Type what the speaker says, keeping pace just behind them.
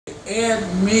Ed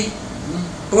Meek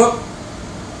book,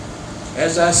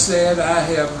 as I said, I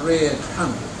have read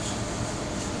hundreds.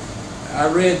 I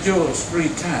read yours 3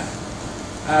 times.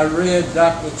 I read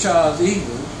Dr. Charles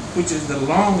Eagle's, which is the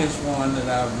longest one that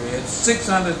I've read,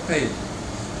 600 pages,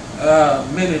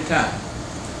 many times.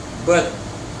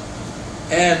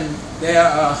 And there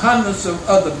are hundreds of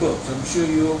other books, I'm sure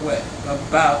you're aware,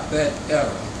 about that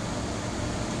era.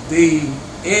 The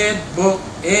Ed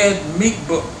Meek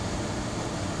book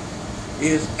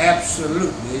is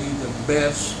absolutely the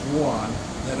best one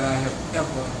that I have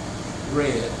ever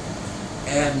read.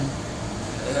 And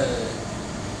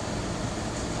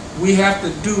we have to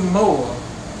do more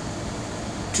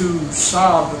to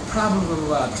solve the problems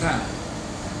of our time.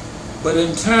 But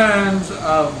in terms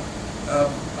of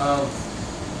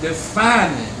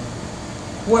defining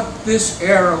what this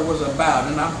era was about,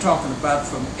 and I'm talking about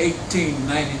from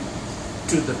 1890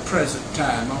 to the present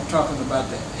time, I'm talking about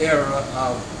the era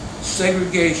of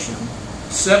segregation,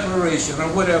 separation, or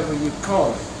whatever you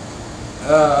call it.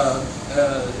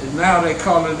 Now they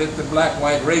call it the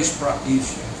black-white race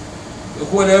issue,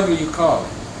 whatever you call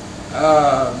it.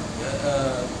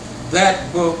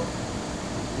 That book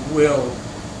will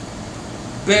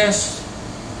best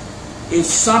is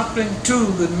something to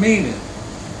the meaning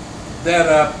that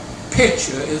a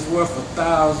picture is worth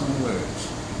 1,000 words.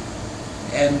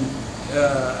 And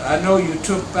I know you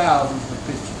took thousands of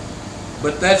pictures,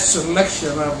 but that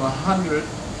selection of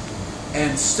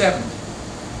 170,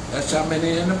 that's how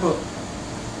many in the book,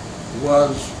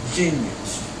 was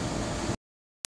genius.